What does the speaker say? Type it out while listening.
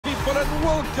and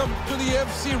welcome to the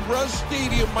FC Rush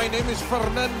Stadium. My name is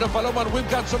Fernando Paloma, and we've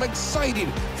got some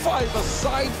exciting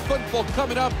five-a-side football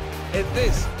coming up in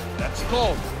this that's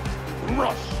called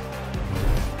Rush.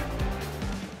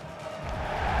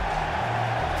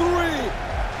 3,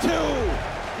 2,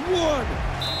 1,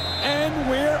 and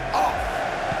we're off.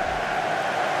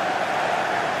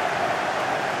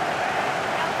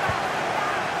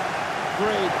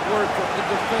 Great work from the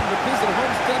defender. Please at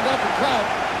home, stand up and clap.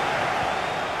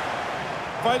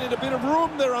 Finding a bit of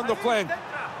room there on the flank.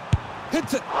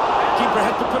 Hits it. Keeper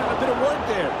had to put in a bit of work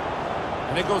there.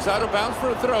 And it goes out of bounds for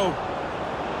a throw.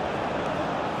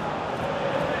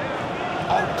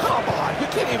 Oh, come on. You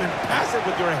can't even pass it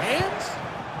with your hands.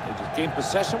 They just gained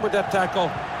possession with that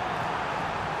tackle.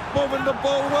 Moving the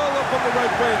ball well up on the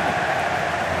right wing.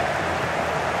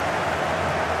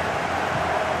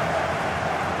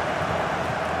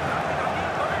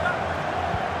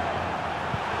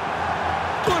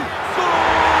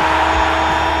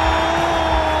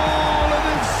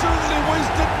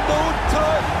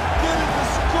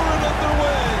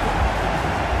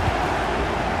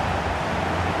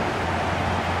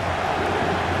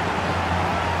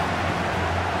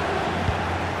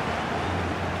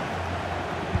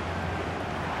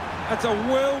 That's a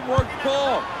well-worked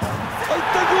ball. Like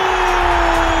the goal!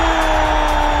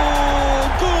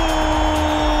 Goal!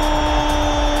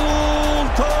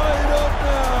 Tied up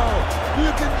now.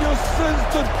 You can just sense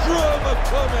the drama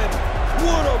coming.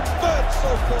 What a match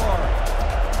so far.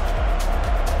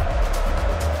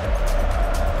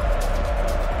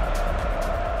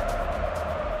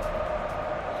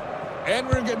 And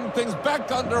we're getting things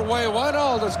back underway.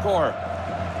 1-1 the score.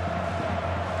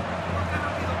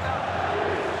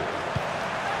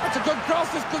 It's a good cross.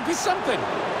 This could be something.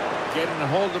 Getting a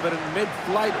hold of it in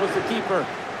mid-flight was the keeper.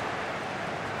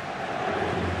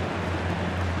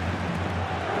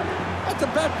 That's a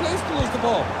bad place to lose the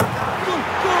ball. Good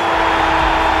goal!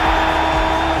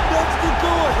 That's the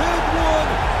go-ahead one.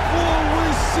 Will we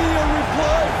see a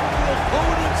reply from the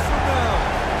opponents for now?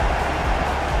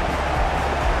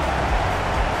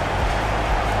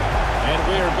 And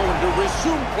we are going to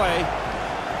resume play.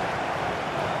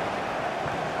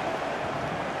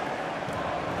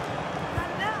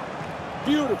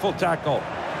 Beautiful tackle.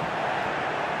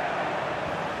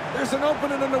 There's an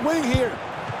opening on the wing here.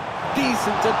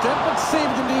 Decent attempt, but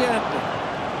saved in the end.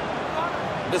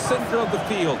 The center of the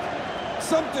field.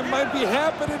 Something might be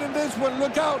happening in this one.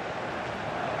 Look out.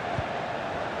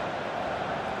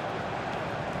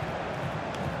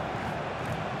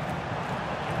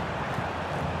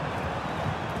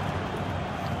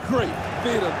 Great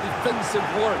bit of defensive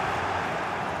work.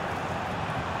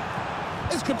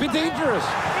 This could be dangerous.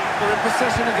 They're in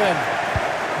possession again.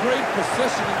 Great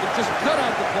positioning to just cut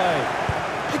out the play.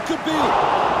 It could be.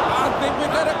 I think we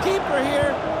got a keeper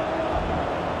here.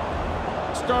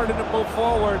 Starting to move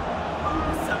forward.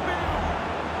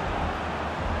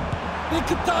 They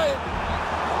could tie it.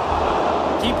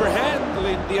 Keeper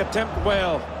handling the attempt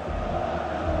well.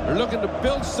 They're looking to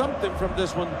build something from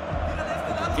this one.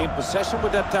 Gain possession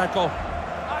with that tackle.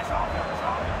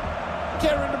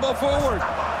 Carrying the ball forward.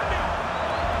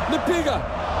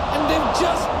 Napiga. And they've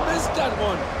just missed that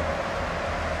one.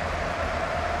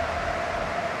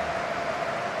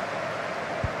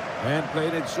 And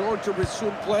played it short to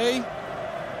resume play.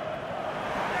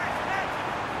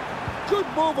 Good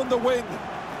move on the wing.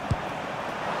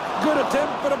 Good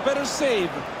attempt, but a better save.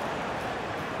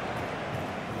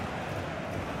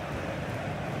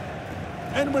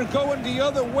 And we're going the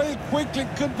other way quickly.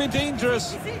 Could be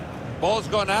dangerous. Ball's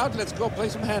gone out. Let's go play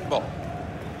some handball.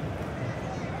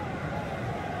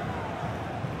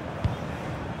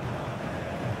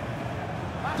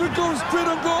 They're going straight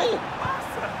on goal.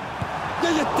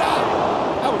 There you down.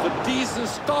 That was a decent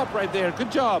stop right there.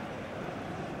 Good job.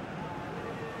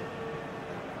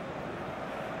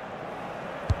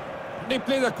 They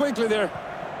play that quickly there.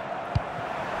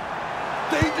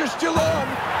 Danger still on.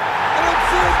 And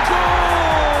it's a goal!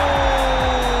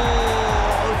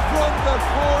 From the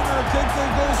corner, can they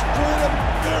go straight and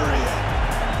bury it?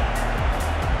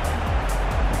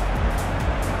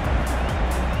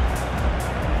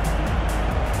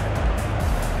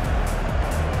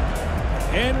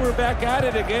 And we're back at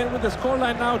it again with the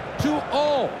scoreline now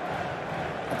 2-0.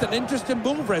 That's an interesting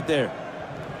move right there.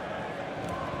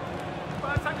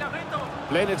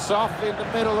 Playing it softly in the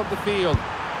middle of the field.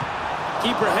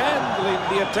 Keeper handling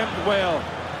the attempt well.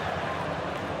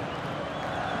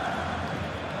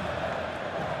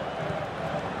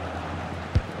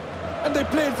 And they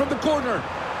played from the corner.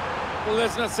 Well,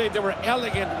 let's not say they were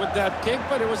elegant with that kick,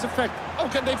 but it was effective. Oh,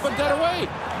 can they put that away?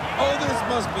 Oh, this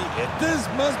must be it. This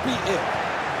must be it.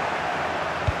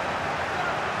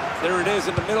 There it is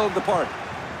in the middle of the park.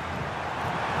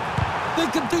 They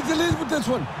can take the lead with this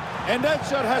one. And that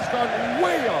shot has gone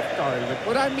way off target.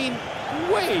 But I mean,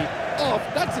 way off.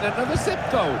 That's in another zip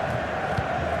code.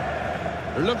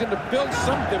 They're looking to build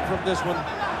something from this one.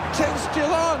 Chance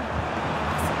still on.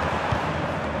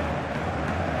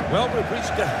 Well, we've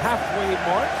reached the halfway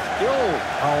mark. Still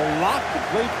a lot to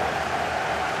play for.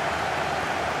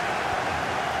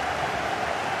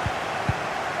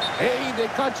 Hey, they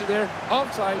caught you there.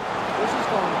 Offside. This is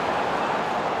going.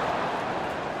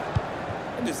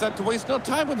 And they start to waste no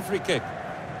time with the free kick.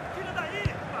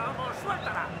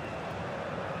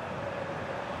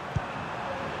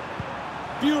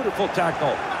 Beautiful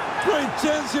tackle. Great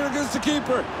chance here against the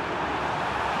keeper.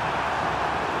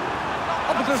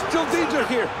 Oh, but there's still danger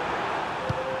here.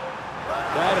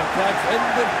 That attack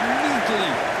ended neatly.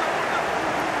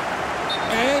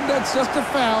 And that's just a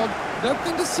foul.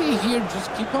 Nothing to see here.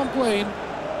 Just keep on playing.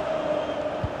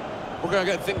 We're going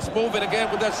to get things moving again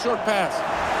with that short pass.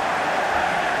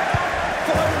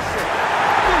 Fires it.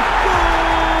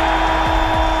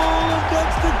 And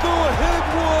that's the go-ahead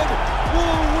one.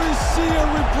 Will we see a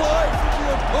reply from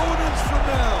the opponents from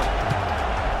now?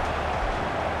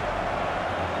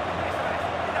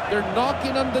 They're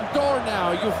knocking on the door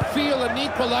now. You feel an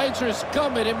equalizer is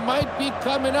coming. It might be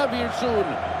coming up here soon.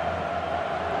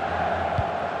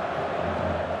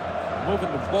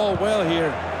 Moving the ball well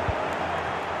here.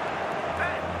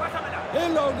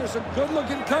 Hello, there's a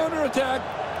good-looking counter-attack.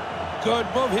 Good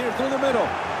move here through the middle.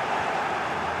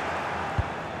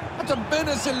 That's a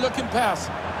menacing-looking pass.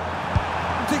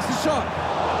 He takes the shot.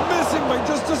 Missing by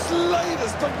just the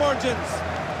slightest of margins.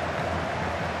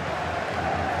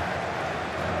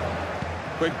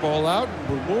 Quick ball out, and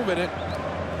we're moving it.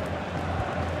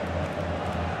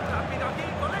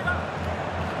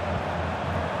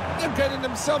 They're getting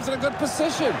themselves in a good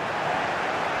position.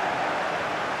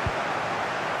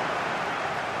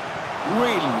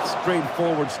 Really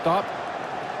straightforward stop.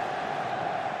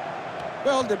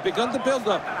 Well, they've begun to build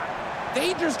up.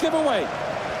 Dangerous giveaway. It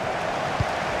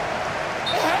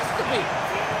has to be.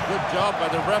 Good job by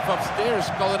the ref upstairs,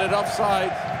 calling it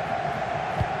offside.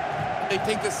 They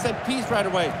take the set piece right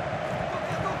away.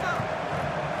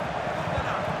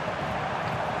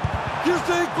 Here's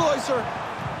the equalizer.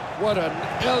 What an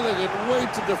elegant way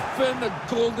to defend a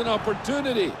golden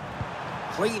opportunity.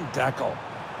 Clean tackle.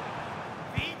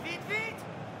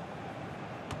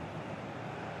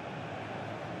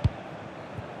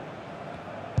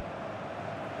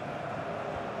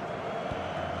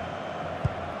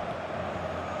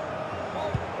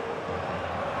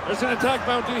 There's an attack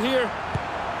bounty here.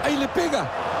 Ahí le pega.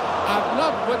 I've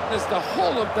not witnessed the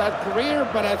whole of that career,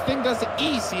 but I think that's the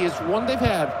easiest one they've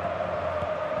had.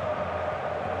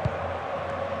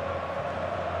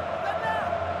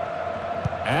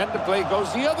 And the play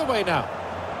goes the other way now.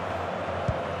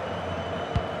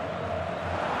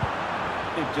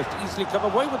 They've just easily come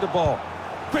away with the ball.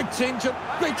 Quick change-up.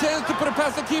 Great chance to put it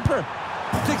past the keeper.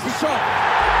 Takes the shot.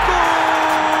 Goal!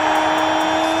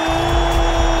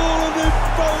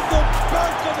 Found the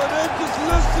back of the net. Just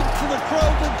listen to the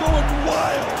crowd. They're going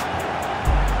wild.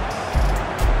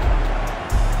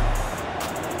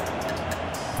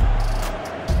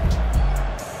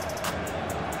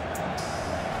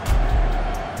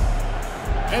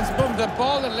 Let's move the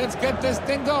ball and let's get this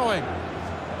thing going.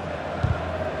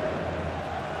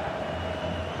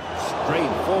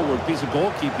 Straightforward piece of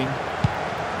goalkeeping.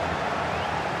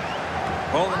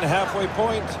 Ball in the halfway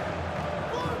point.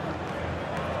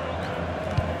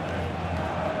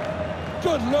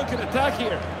 Good looking attack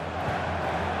here.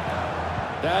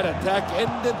 That attack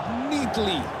ended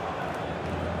neatly.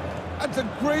 That's a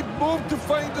great move to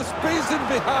find the space in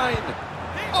behind.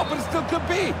 Oh, but it still could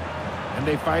be. And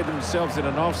they find themselves in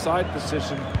an offside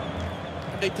position.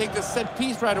 And they take the set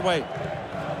piece right away.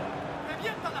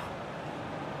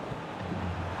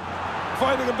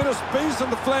 Finding a bit of space on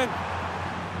the flank.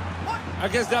 I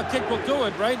guess that kick will do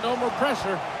it, right? No more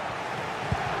pressure.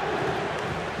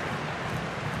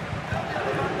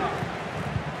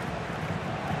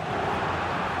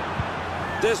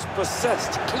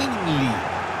 Dispossessed cleanly.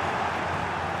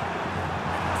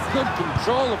 Good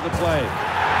control of the play.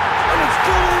 And it's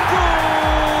still in goal!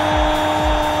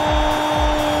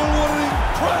 What an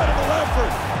incredible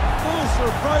effort. No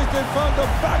surprise they found the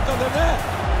back of the net.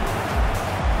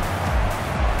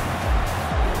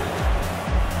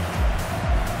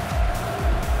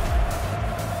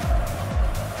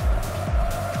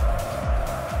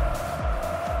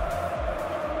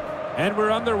 And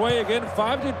we're underway again.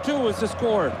 5-2 is the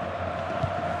score.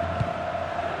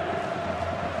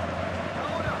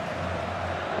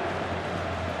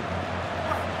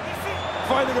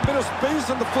 Finding a a bit of space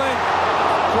on the flank.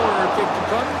 Corner kick to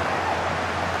come.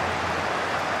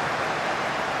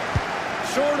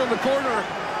 Short on the corner.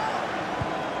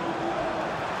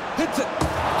 Hits it.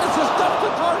 It's a stop to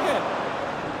target.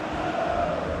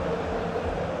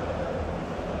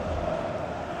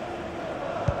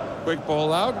 Quick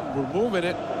ball out, and we're moving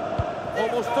it.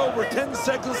 Almost over, 10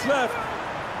 seconds left.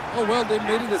 Oh, well, they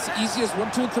made it as easy as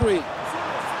 1, 2, 3.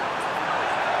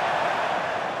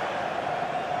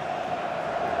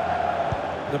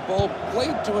 The ball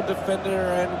played to a defender,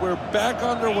 and we're back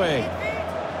underway.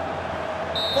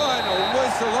 Final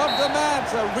whistle of the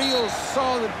match. A real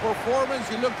solid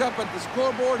performance. You look up at the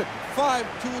scoreboard.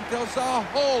 5-2 tells a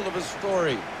whole of a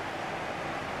story.